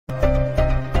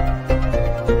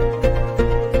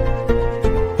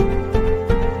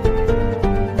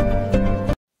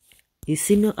The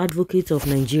senior advocate of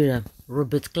Nigeria,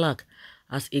 Robert Clark,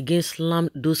 has again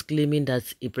slammed those claiming that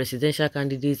a presidential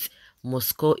candidate must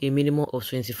score a minimum of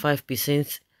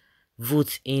 25%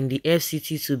 votes in the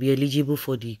FCT to be eligible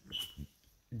to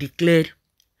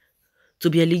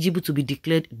be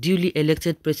declared duly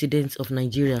elected president of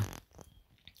Nigeria.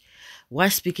 While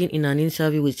speaking in an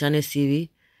interview with Channels TV,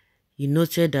 he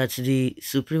noted that the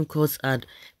Supreme Court had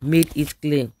made it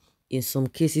clear in some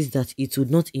cases that it would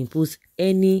not impose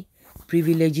any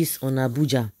privileges on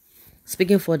Abuja.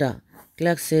 Speaking further,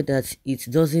 Clark said that it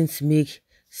doesn't make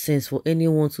sense for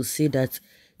anyone to say that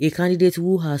a candidate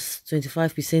who has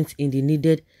 25% in the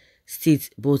needed state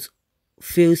but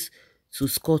fails to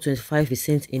score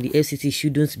 25% in the FCT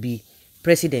shouldn't be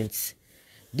president.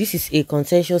 This is a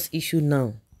contentious issue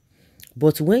now,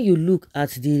 but when you look at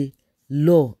the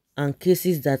law and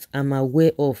cases that I'm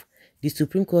aware of, the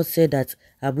Supreme Court said that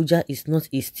Abuja is not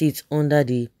a state under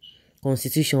the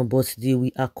Constitution, but they will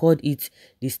accord it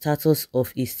the status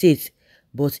of a state.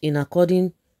 But in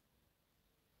according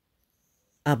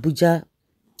to Abuja's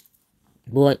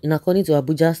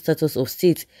status of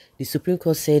state, the Supreme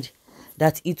Court said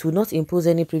that it will not impose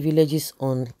any privileges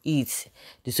on it.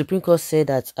 The Supreme Court said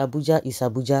that Abuja is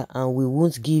Abuja and we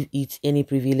won't give it any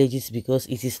privileges because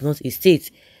it is not a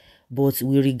state, but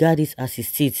we regard it as a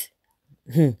state.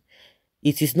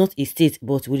 It is not a state,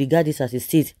 but we regard it as a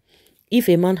state. If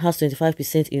a man has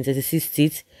 25% in 36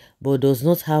 states, but does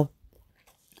not have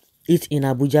it in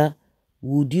Abuja,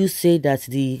 would you say that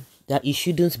that he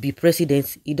shouldn't be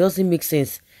president? It doesn't make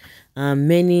sense. And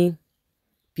many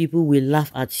people will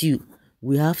laugh at you.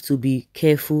 We have to be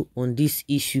careful on this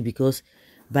issue because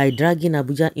by dragging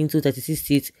Abuja into 36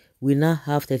 states, we now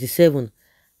have 37.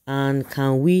 And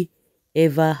can we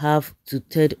ever have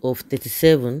 2/3 of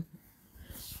 37?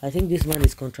 I think this man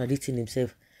is contradicting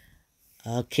himself.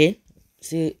 Okay,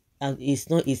 say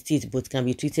it's not a state but can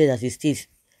be treated as a state.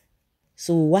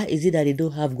 So why is it that they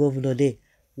don't have governor there?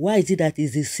 Why is it that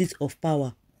it's the seat of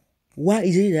power? Why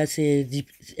is it that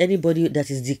anybody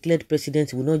that is declared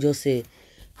president will not just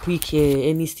pick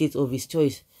any state of his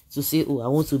choice to say, oh, I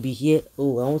want to be here,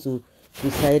 oh, I want to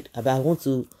decide about, I want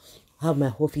to have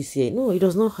my office here? No, it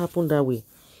does not happen that way.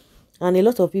 And a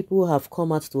lot of people have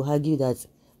come out to argue that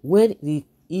when the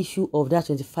issue of that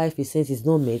 25% is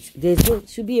not met, there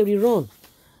should be a rerun.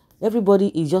 Everybody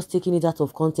is just taking it out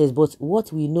of context. But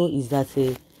what we know is that,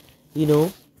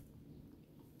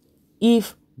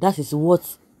 if that is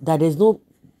that there's no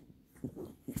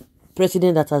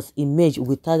president that has emerged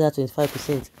without that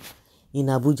 25% in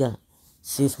Abuja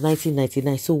since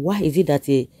 1999. So why is it that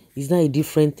it's not a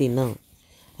different thing now?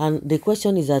 And the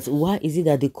question is that why is it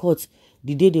that the court,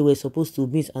 the day they were supposed to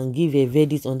meet and give a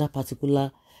verdict on that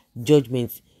particular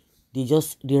judgment, they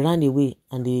ran away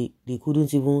and they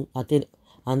couldn't even attend,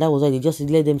 and that was why they just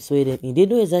let them swear them in. They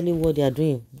know exactly what they are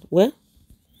doing. Well,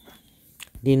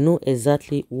 they know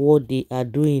exactly what they are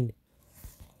doing.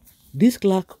 This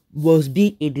clerk must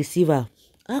be a deceiver.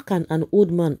 How can an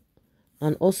old man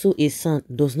and also a son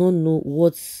does not know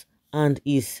what are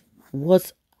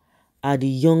the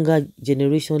younger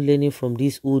generation learning from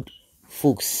these old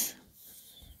folks?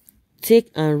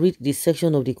 Take and read the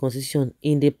section of the Constitution.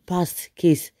 In the past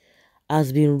case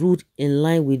has been ruled in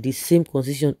line with the same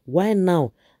Constitution. Why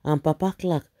now? And Papa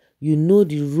Clark, you know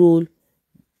the role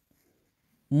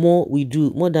more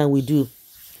than we do.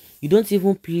 You don't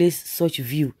even place such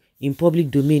view in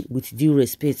public domain with due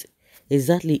respect.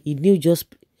 Exactly, he knew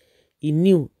just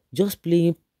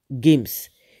playing games.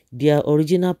 Their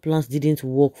original plans didn't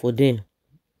work for them.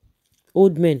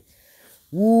 Old men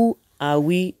who are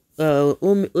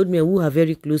old men who are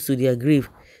very close to their grave,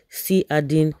 still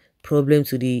adding problem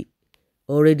to the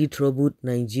already troubled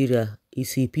Nigeria.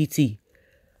 It's a pity.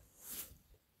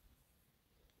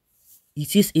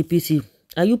 It is a pity.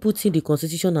 Are you putting the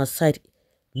Constitution aside,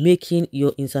 making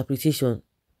your interpretation?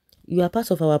 You are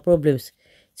part of our problems.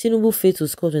 Tinubu failed to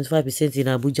score 25% in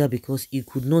Abuja because he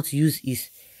could not use his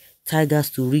tigers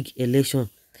to rig election.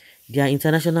 Their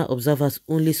international observers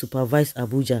only supervised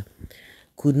Abuja,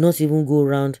 could not even go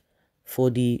round for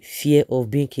the fear of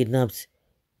being kidnapped.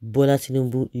 Bola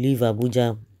Tinubu leave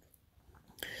Abuja.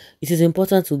 It is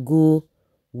important to go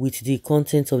with the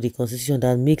content of the Constitution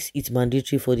that makes it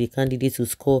mandatory for the candidate to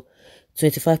score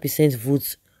 25%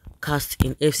 votes cast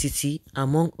in FCT,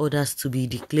 among others, to be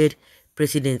declared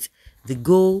president. The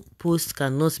goalpost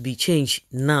cannot be changed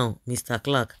now, Mr.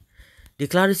 Clark. The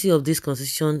clarity of this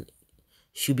Constitution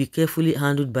should be carefully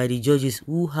handled by the judges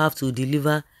who have to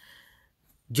deliver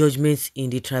judgments in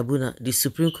the tribunal. The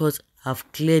Supreme Court have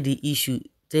cleared the issue.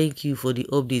 Thank you for the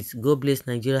updates. God bless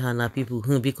Nigeria and our people.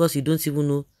 Because you don't even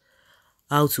know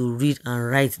how to read and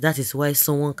write. That is why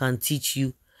someone can teach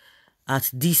you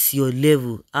at this your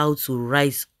level how to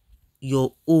write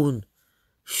your own.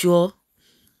 Sure,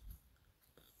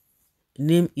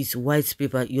 name is white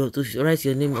paper. You have to write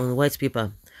your name on white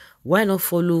paper. Why not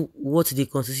follow what the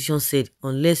constitution said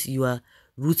unless you are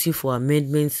rooting for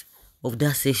amendments of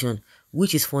that section,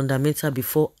 which is fundamental,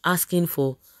 before asking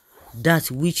for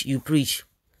that which you preach?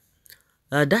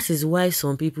 That is why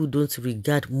some people don't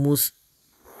regard most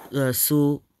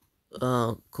called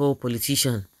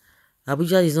politician.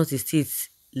 Abuja is not a state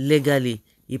legally.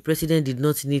 A president did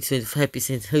not need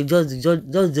 25%.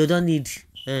 Just they don't need.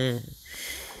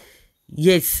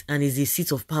 Yes, and is the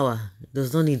seat of power.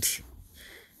 Does not need.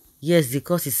 Yes, the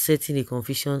court is setting a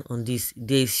confusion on this.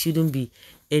 There shouldn't be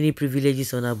any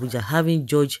privileges on Abuja. Having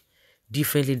judged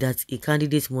differently that a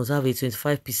candidate must have a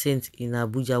 25% in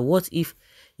Abuja. What if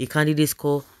a candidate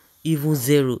score even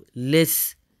zero?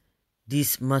 Let's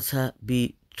this matter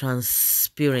be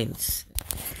transparent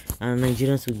and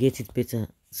Nigerians will get it better.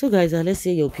 So guys, let's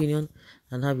hear your opinion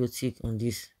and have your take on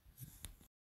this.